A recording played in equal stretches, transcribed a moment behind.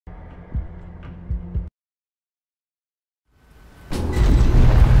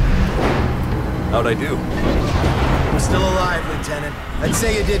How'd I do? We're still alive, Lieutenant. I'd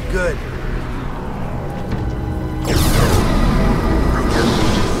say you did good.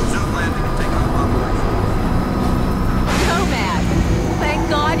 Nomad! Thank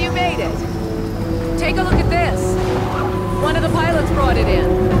God you made it! Take a look at this. One of the pilots brought it in.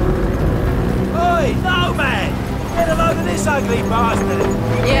 Oi, Nomad! Get a load of this ugly bastard!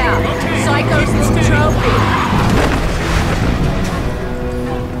 Yeah, Psycho's little trophy.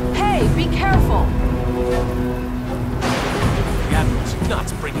 Hey, be careful! The Admiral's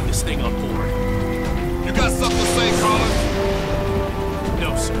nuts bringing this thing on board. You got something to say, Collins?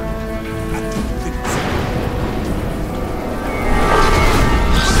 No, sir. I don't think so.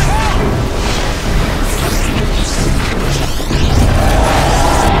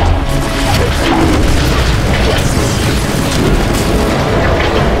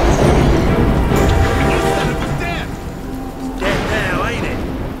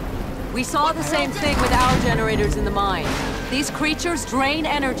 We saw the same thing with our generators in the mine. These creatures drain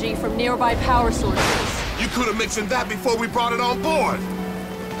energy from nearby power sources. You could have mentioned that before we brought it on board.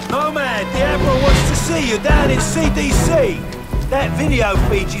 Nomad, the Admiral wants to see you down in CDC. That video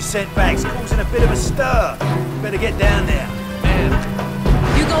feed you sent back's causing a bit of a stir. Better get down there. Man.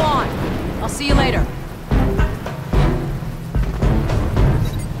 You go on. I'll see you later.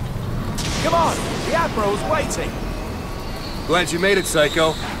 Come on, the Admiral's waiting. Glad you made it,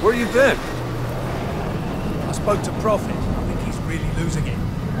 Psycho. Where you been? I spoke to Prophet. I think he's really losing it.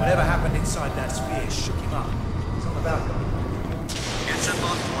 Whatever happened inside that sphere shook him up. He's on the balcony. Ensign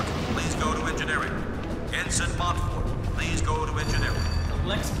Montfort, please go to engineering. Ensign Montfort, please go to engineering.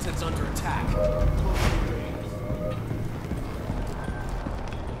 Lexington's under attack.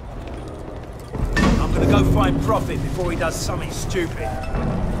 I'm gonna go find Prophet before he does something stupid.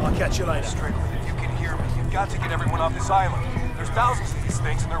 I'll catch you later. Strickland, if you can hear me, you've got to get everyone off this island. There's thousands of these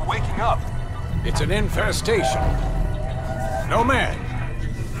things and they're waking up. It's an infestation. Nomad,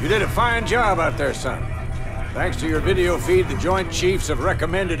 you did a fine job out there, son. Thanks to your video feed, the Joint Chiefs have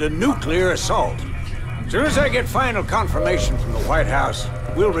recommended a nuclear assault. As soon as I get final confirmation from the White House,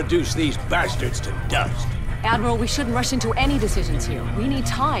 we'll reduce these bastards to dust. Admiral, we shouldn't rush into any decisions here. We need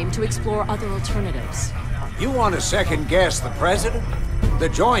time to explore other alternatives. You want to second-guess the President? The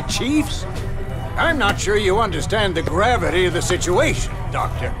Joint Chiefs? I'm not sure you understand the gravity of the situation,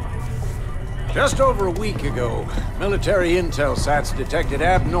 Doctor. Just over a week ago, military intel sats detected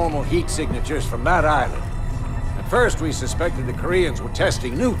abnormal heat signatures from that island. At first, we suspected the Koreans were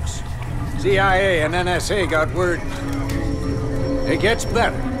testing nukes. CIA and NSA got word. It gets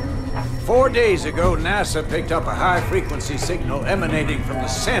better. 4 days ago, NASA picked up a high-frequency signal emanating from the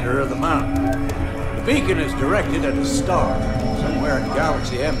center of the mountain. The beacon is directed at a star, somewhere in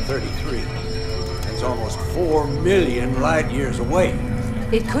galaxy M33. It's almost 4 million light-years away.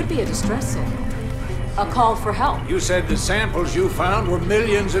 It could be a distress signal. A call for help. You said the samples you found were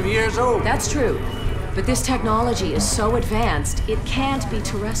millions of years old. That's true. But this technology is so advanced, it can't be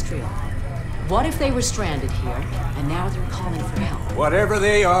terrestrial. What if they were stranded here, and now they're calling for help? Whatever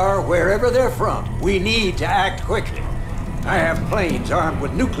they are, wherever they're from, we need to act quickly. I have planes armed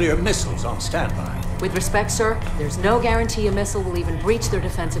with nuclear missiles on standby. With respect, sir, there's no guarantee a missile will even breach their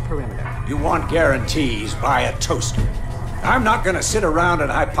defensive perimeter. You want guarantees, buy a toaster. I'm not gonna sit around and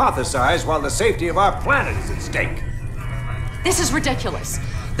hypothesize while the safety of our planet is at stake. This is ridiculous.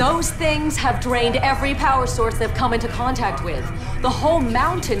 Those things have drained every power source they've come into contact with. The whole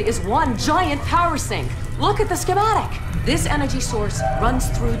mountain is one giant power sink. Look at the schematic. This energy source runs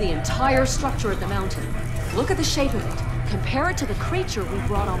through the entire structure of the mountain. Look at the shape of it. Compare it to the creature we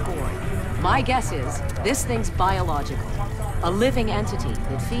brought on board. My guess is, this thing's biological. A living entity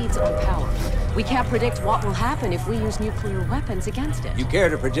that feeds on power. We can't predict what will happen if we use nuclear weapons against it. You care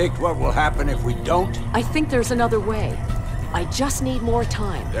to predict what will happen if we don't? I think there's another way. I just need more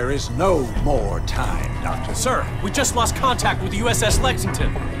time. There is no more time, Doctor. Sir, we just lost contact with the USS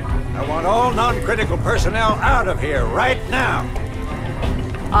Lexington. I want all non-critical personnel out of here right now.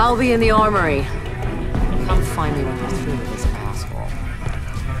 I'll be in the armory. Come find me when you're through with this asshole.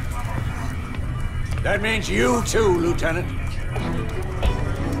 That means you too, Lieutenant.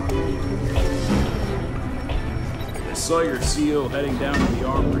 I saw your CO heading down to the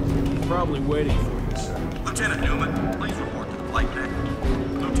armory. Probably waiting for you, sir. Lieutenant Newman, please report to the flight deck.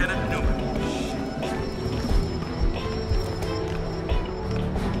 Lieutenant Newman.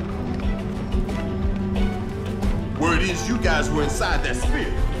 Word is you guys were inside that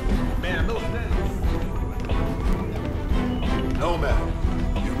sphere. Man, those things. Nomad,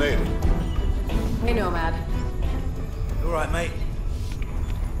 you made it. Hey, Nomad. All right, mate.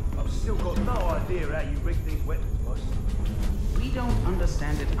 I was still got no idea how you rig these weapons, boss. We don't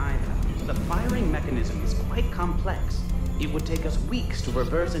understand it either. The firing mechanism is quite complex. It would take us weeks to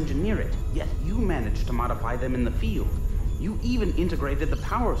reverse engineer it, yet you managed to modify them in the field. You even integrated the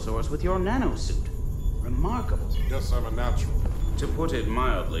power source with your nanosuit. Remarkable. Guess I'm a natural. To put it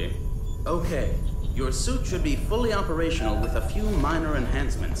mildly. Okay, your suit should be fully operational with a few minor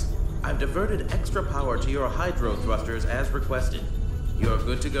enhancements. I've diverted extra power to your hydro thrusters as requested. You're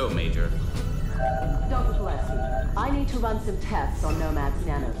good to go, Major. Dr. Gillespie, I need to run some tests on Nomad's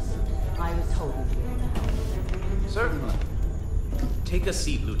nanosuit. I was told you'd be able to help. Certainly. Take a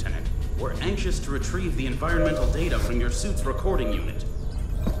seat, Lieutenant. We're anxious to retrieve the environmental data from your suit's recording unit.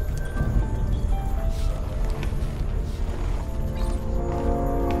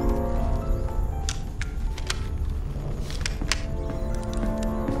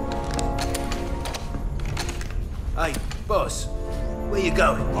 Hey, boss, where you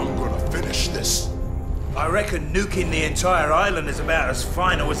going? I'm gonna finish this. I reckon nuking the entire island is about as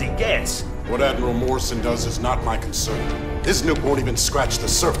final as it gets. What Admiral Morrison does is not my concern. His nuke won't even scratch the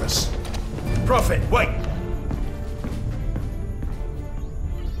surface. Prophet, wait!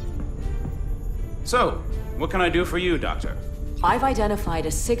 So, what can I do for you, Doctor? I've identified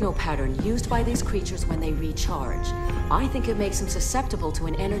a signal pattern used by these creatures when they recharge. I think it makes them susceptible to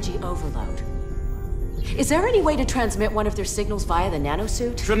an energy overload. Is there any way to transmit one of their signals via the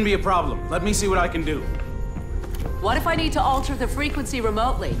nanosuit? Shouldn't be a problem. Let me see what I can do. What if I need to alter the frequency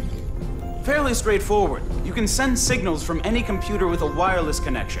remotely? Fairly straightforward. You can send signals from any computer with a wireless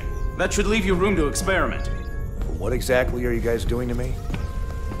connection. That should leave you room to experiment. What exactly are you guys doing to me?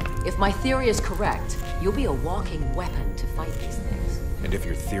 If my theory is correct, you'll be a walking weapon to fight these things. And if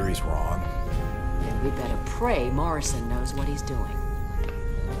your theory's wrong? Then we'd better pray Morrison knows what he's doing.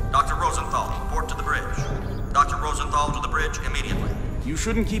 Dr. Rosenthal, report to the bridge. Dr. Rosenthal to the bridge immediately. You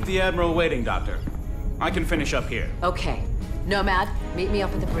shouldn't keep the Admiral waiting, Doctor. I can finish up here. Okay. Nomad, meet me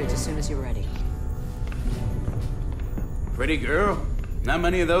up at the bridge as soon as you're ready. Pretty girl. Not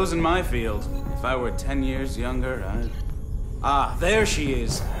many of those in my field. If I were 10 years younger, I'd... Ah, there she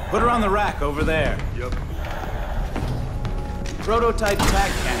is. Put her on the rack over there. Yep. Prototype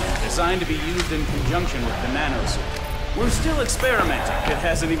tac cannon designed to be used in conjunction with the nanosuit. We're still experimenting. It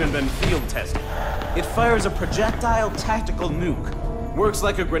hasn't even been field tested. It fires a projectile tactical nuke. Works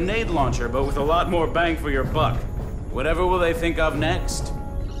like a grenade launcher, but with a lot more bang for your buck. Whatever will they think of next?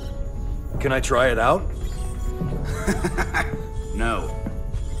 Can I try it out? No.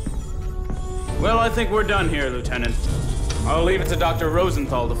 Well, I think we're done here, Lieutenant. I'll leave it to Dr.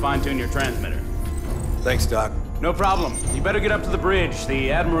 Rosenthal to fine-tune your transmitter. Thanks, Doc. No problem. You better get up to the bridge.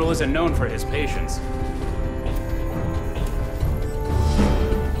 The Admiral isn't known for his patience.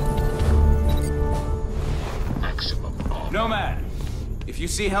 Nomad! If you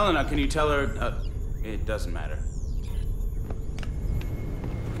see Helena, can you tell her... it doesn't matter.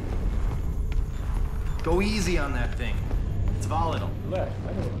 Go easy on that thing. It's volatile.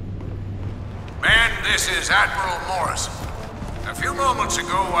 Man, this is Admiral Morrison. A few moments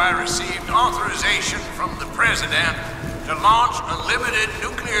ago, I received authorization from the President to launch a limited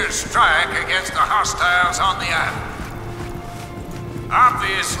nuclear strike against the hostiles on the island.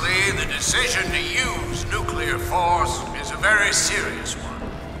 Obviously, the decision to use nuclear force is a very serious one.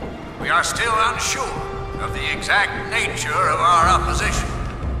 We are still unsure of the exact nature of our opposition.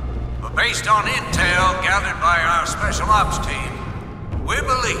 But based on intel gathered by our Special Ops team, we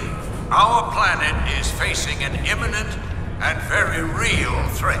believe our planet is facing an imminent and very real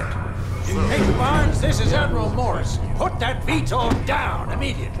threat. Major Barnes, this is Admiral Morrison. Put that veto down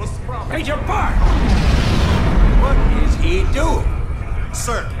immediately. What's the problem? Major Barnes! What is he doing?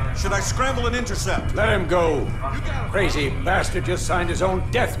 Sir, should I scramble and intercept? Let him go. Crazy bastard just signed his own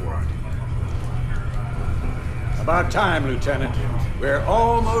death warrant. About time, Lieutenant. We're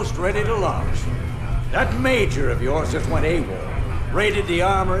almost ready to launch. That major of yours just went AWOL. Raided the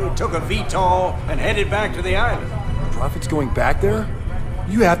armory, took a VTOL, and headed back to the island. Prophet's going back there?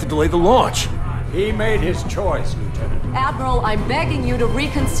 You have to delay the launch. He made his choice, Lieutenant. Admiral, I'm begging you to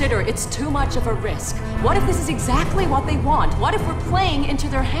reconsider. It's too much of a risk. What if this is exactly what they want? What if we're playing into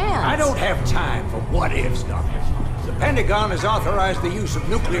their hands? I don't have time for what-ifs, Doctor. The Pentagon has authorized the use of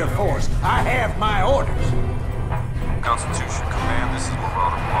nuclear force. I have my orders. Constitution Command, this is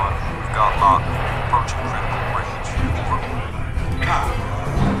Marauder 1. We've got lock approaching critical range.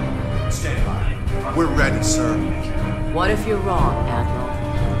 Copy. Stand by. We're ready, sir. What if you're wrong, Admiral?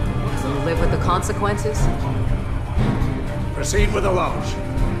 Will you live with the consequences? Proceed with the launch.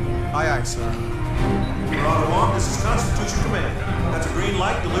 Aye, aye, sir. Marauder 1, this is Constitution Command. That's a green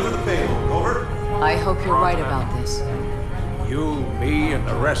light. Deliver the payload. Over. I hope you're right about this. You, me, and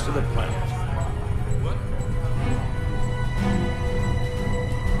the rest of the planet.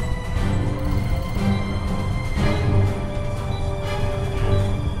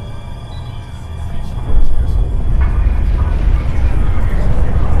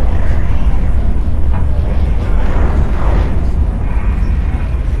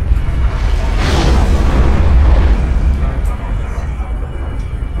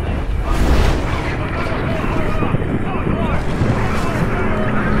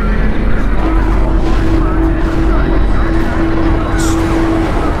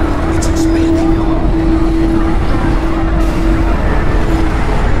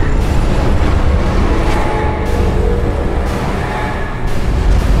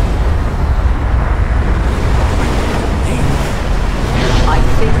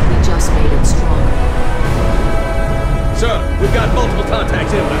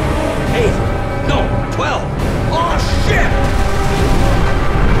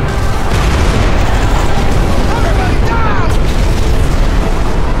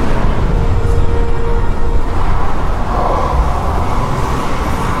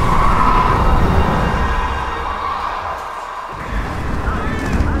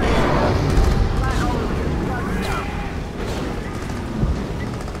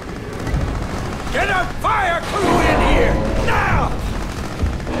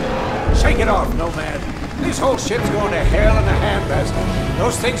 Nomad. This whole ship's going to hell in a handbasket.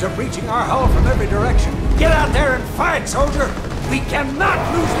 Those things are breaching our hull from every direction. Get out there and fight, soldier! We cannot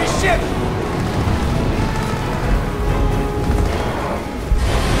lose this ship!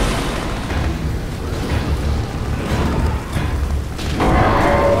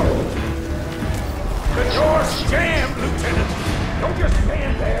 The door's jammed, Lieutenant! Don't just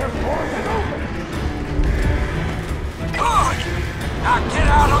stand there, force it open! Good! Now get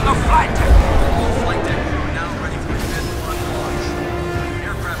out on the flight deck! All flight deck crew now ready for mid-run launch.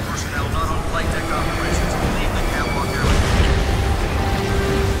 Aircraft personnel not on flight deck operations leave the catwalk area.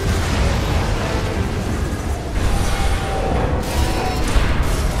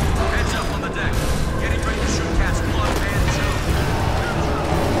 Heads up on the deck. Getting ready to shoot cats 1 and 2.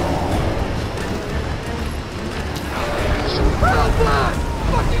 Help us!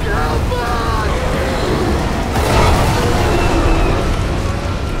 Fucking help us!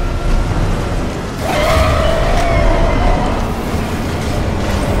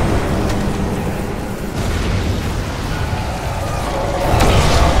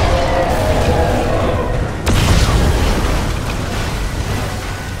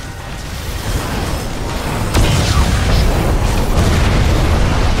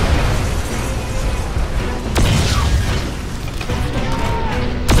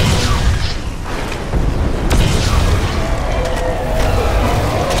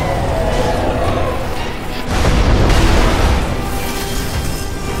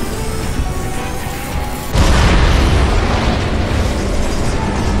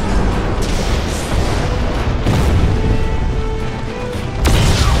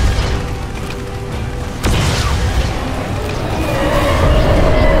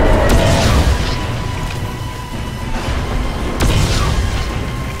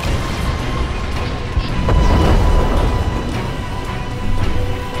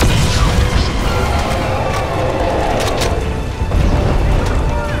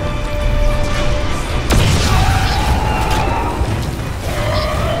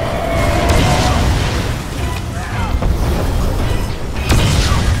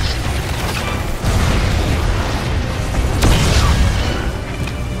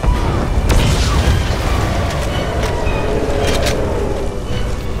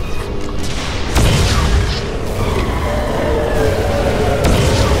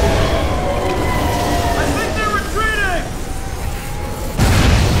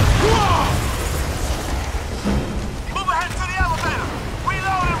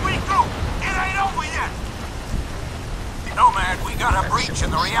 Nomad, we got a breach in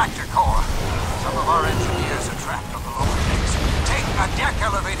the reactor core. Some of our engineers are trapped on the lower decks. Take a deck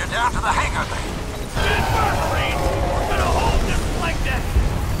elevator down to the hangar bay. Get back, Reed! We're gonna hold this flight deck!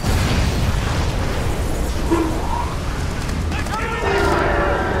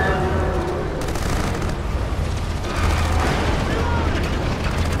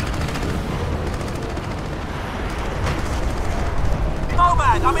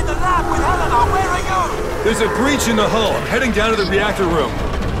 Nomad, I'm in the lab with Helena. Where are you? There's a breach in the hull. I'm heading down to the reactor room.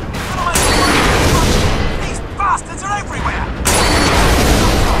 These bastards are everywhere!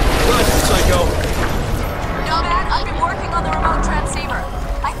 Good, Psycho. Nomad, I've been working on the remote transceiver.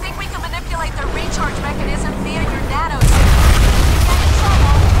 I think we can manipulate the recharge mechanism via your nanosuit. If you get in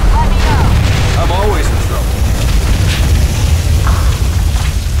trouble, let me know. I'm always in trouble.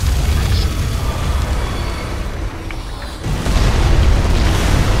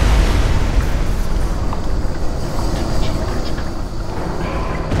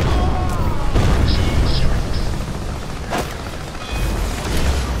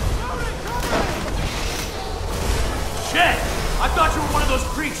 I thought you were one of those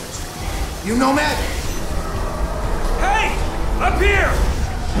creatures. You Nomad? Hey! Up here!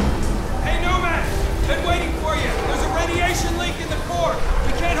 Hey, Nomad! Been waiting for you. There's a radiation leak in the core.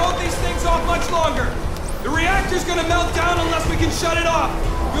 We can't hold these things off much longer. The reactor's gonna melt down unless we can shut it off.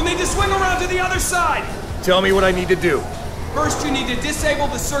 You'll need to swing around to the other side. Tell me what I need to do. First, you need to disable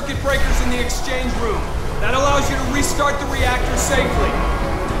the circuit breakers in the exchange room. That allows you to restart the reactor safely.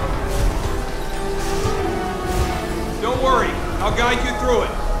 Don't worry, I'll guide you through it.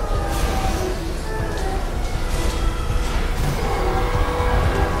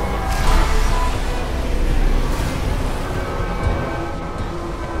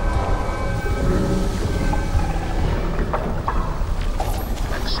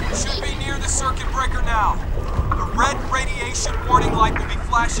 You should be near the circuit breaker now. The red radiation warning light will be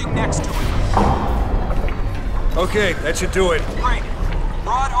flashing next to it. Okay, that should do it. Great.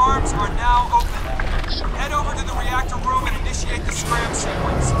 Broad arms are now open. Head over to the reactor room and initiate the scram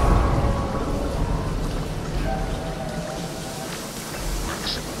sequence.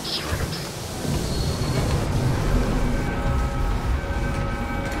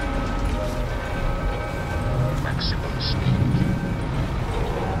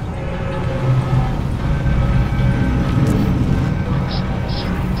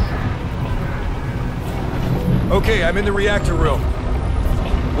 Okay, I'm in the reactor room.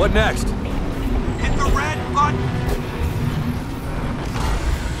 What next? Hit the red button.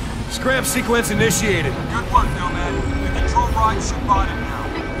 Scram sequence initiated. Good work, Nomad. The control rod should bottom now.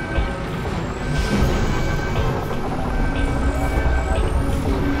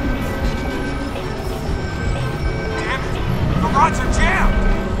 Damn it! The rods are jammed!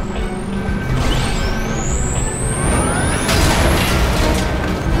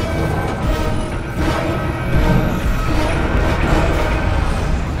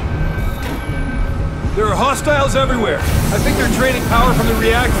 There are hostiles everywhere. I think they're draining power from the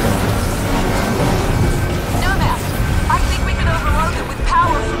reactor. Nomad, I think we can overload it with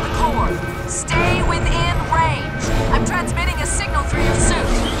power from the core. Stay within range. I'm transmitting a signal through your suit.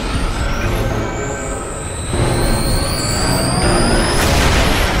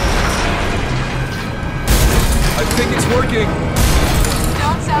 I think it's working.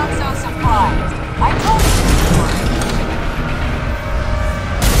 Don't sound so surprised. I told you it would work.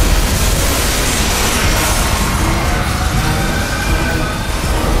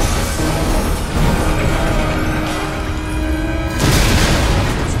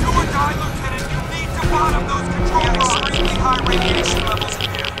 Radiation levels in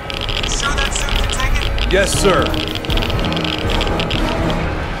here. You sure that suit can take it? Yes, sir.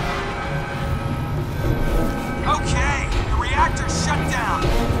 Okay, the reactor's shut down.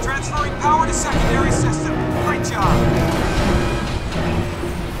 Transferring power to secondary system. Great job.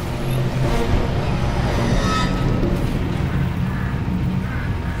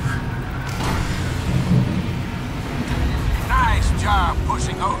 Nice job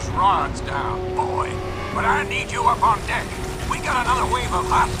pushing those rods down, boy. But I need you up on deck. We got another wave of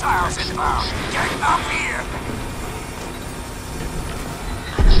hostiles inbound. Get up here!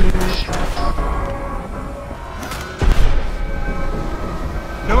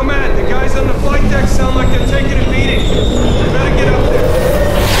 Nomad, the guys on the flight deck sound like they're taking a beating. You better get up there.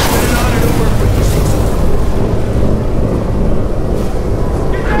 It's been an honor to work with you.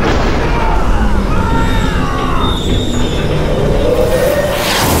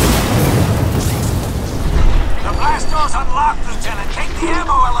 The blast door's unlocked, Lieutenant. Take the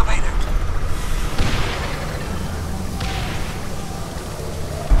ammo elevator.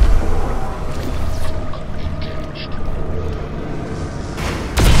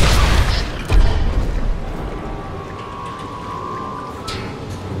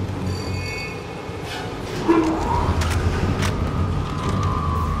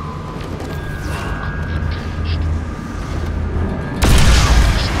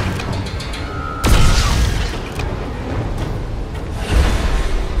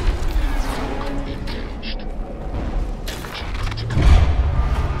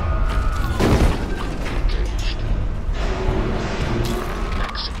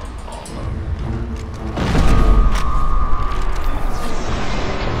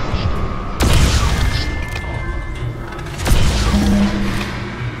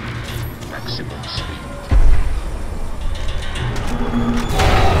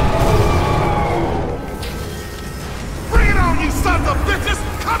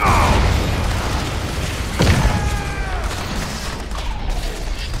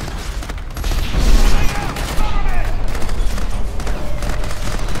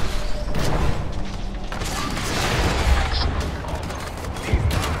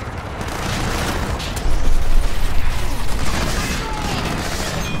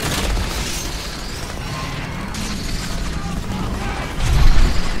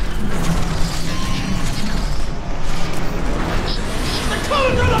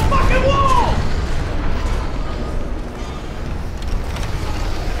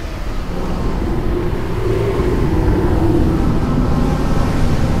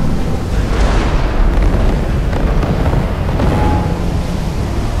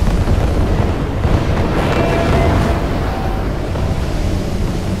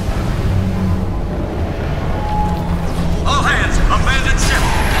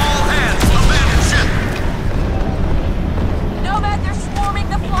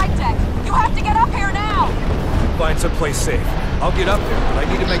 You have to get up here now! Find someplace safe. I'll get up there, but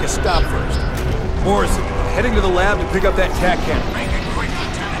I need to make a stop first. Morrison, heading to the lab to pick up that tac cannon. Make it quick,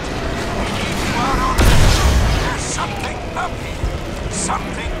 Lieutenant. We need you out on this. There's something up here.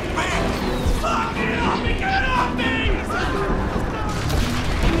 Something big. Fuck! Get off me! Get off me!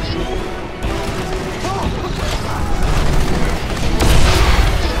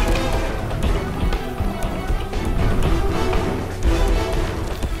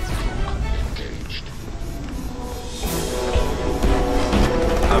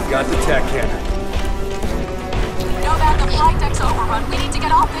 I've got the tac cannon. Nomad, the flight deck's overrun. We need to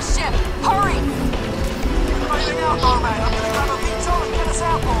get off this ship. Hurry! Bailing out, Nomad. I'm gonna grab a VTOL and get us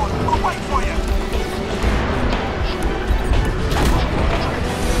outboard. We'll wait for you.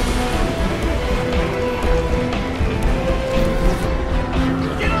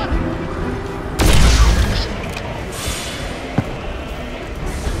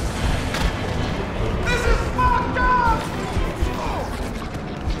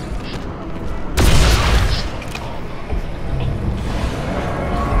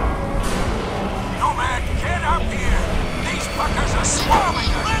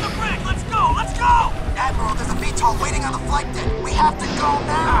 Waiting on the flight deck. We have to go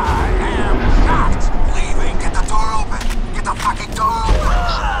now. I am not leaving. Get the door open. Get the fucking door open.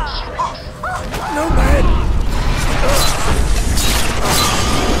 Nomad!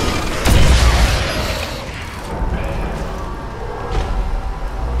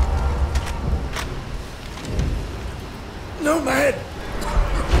 Nomad!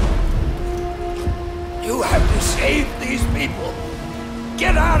 You have to save these people.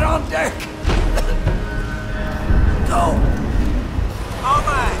 Get out on deck. Go!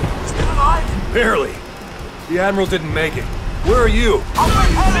 Nomad, still alive? Barely. The Admiral didn't make it. Where are you? I'm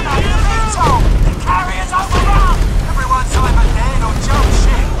repelling out the VTOL! The carrier's overrun! Everyone's either dead or jump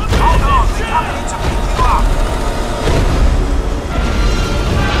ship. Hold on, they're coming in to pick you up.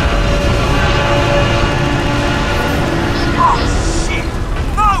 Oh, shit!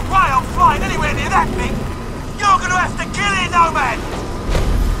 No way I'm flying anywhere near that thing! You're gonna have to kill it, Nomad!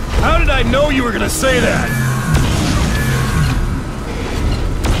 How did I know you were gonna say that?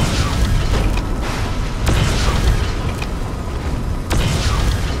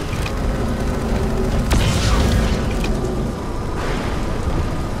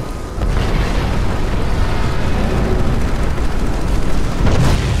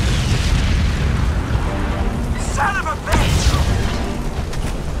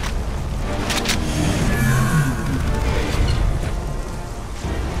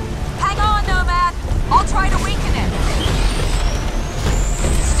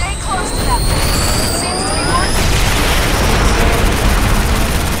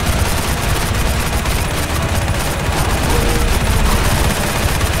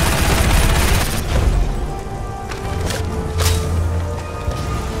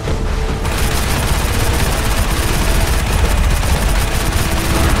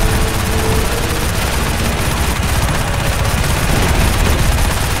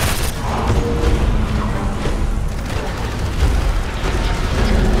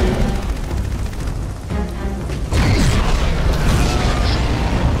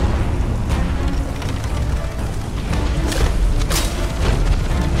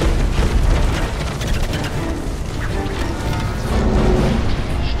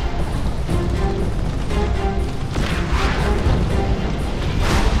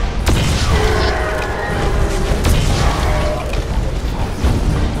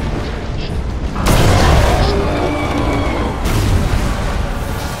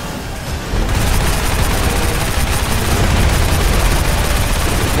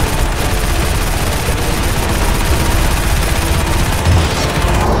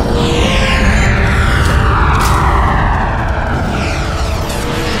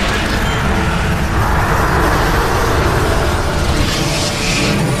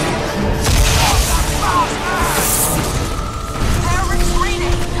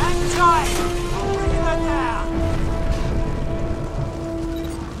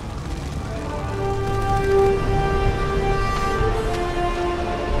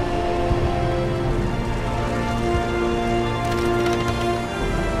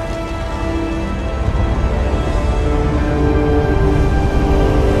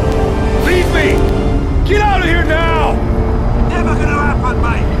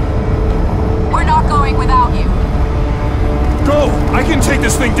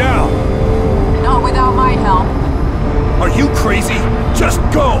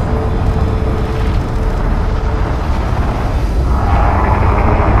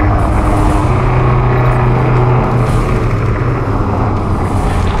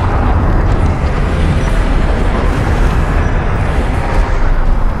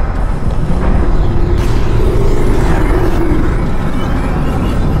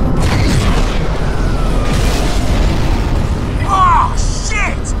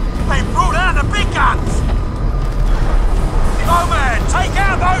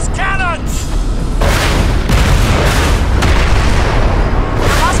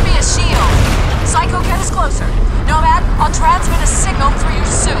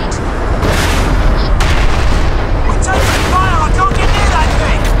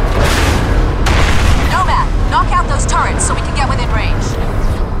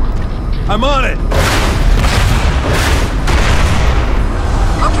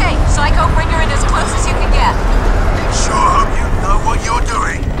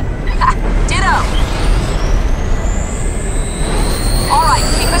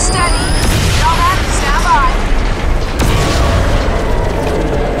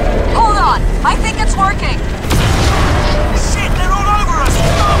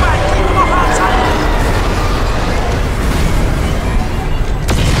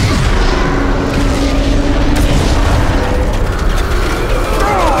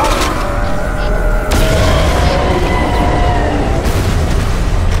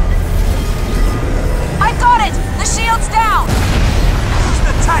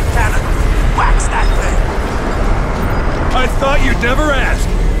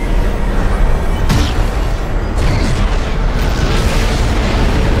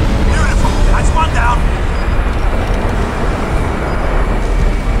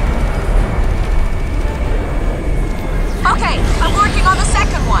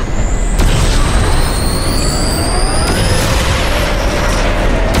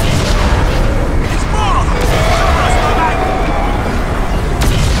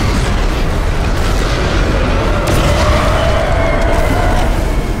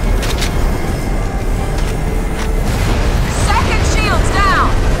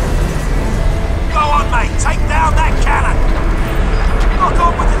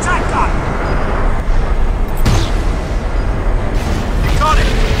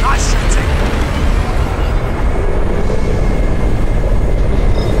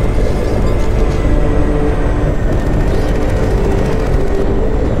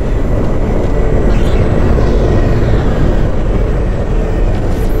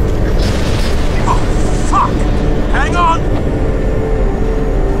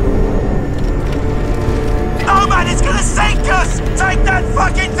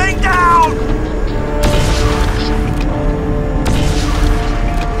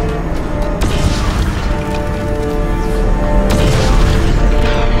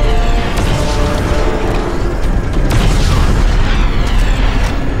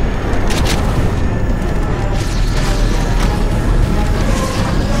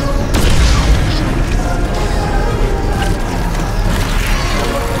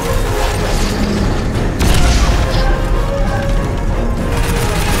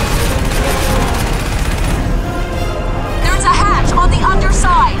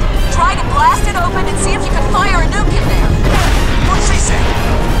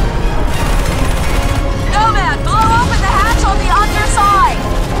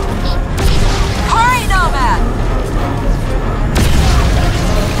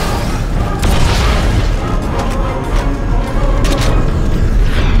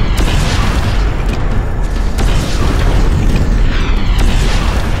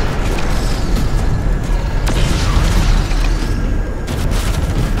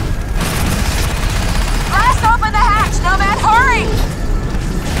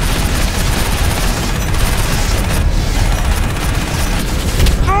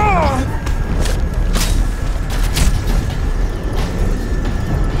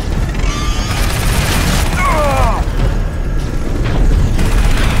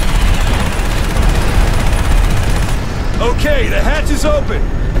 Door's open!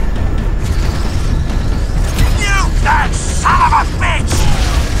 You that son of a bitch!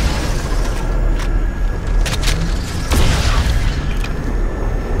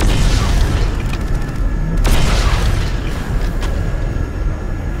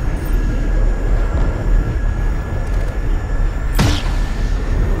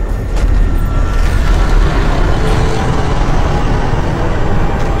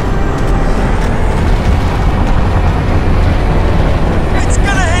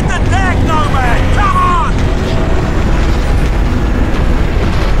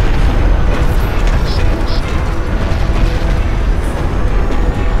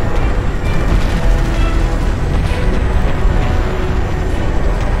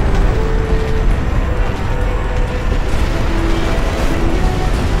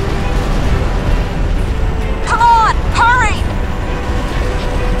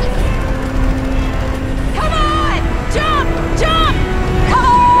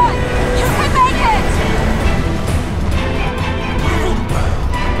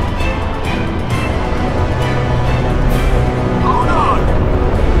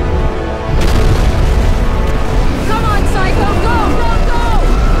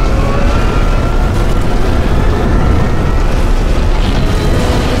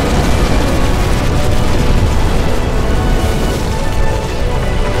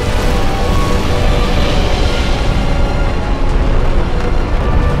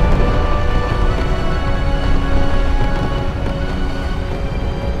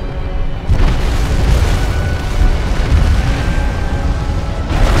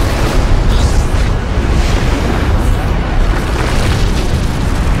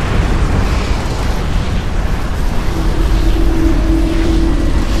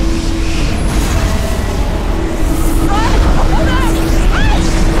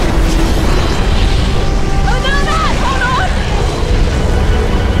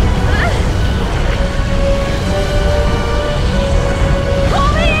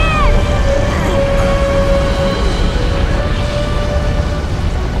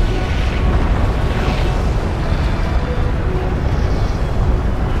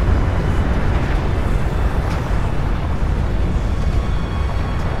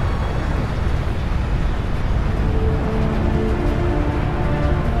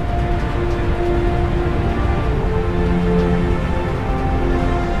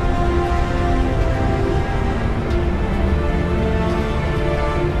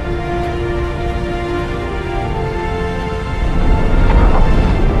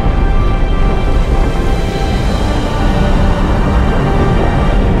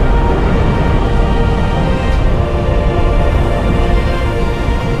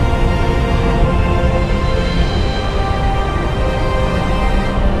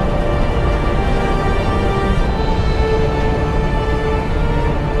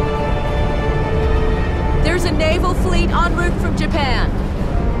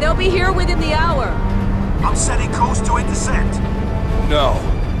 They'll be here within the hour. I'm setting course to intercept. No.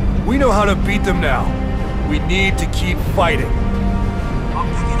 We know how to beat them now. We need to keep fighting. I'm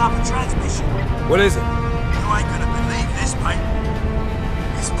picking up a transmission. What is it? You ain't gonna believe this, mate.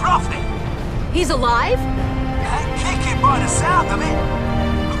 It's Prophet. He's alive? Kicking by the sound of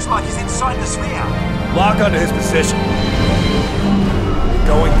it. Looks like he's inside the sphere. Lock onto his position.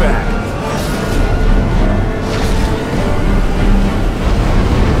 Going back.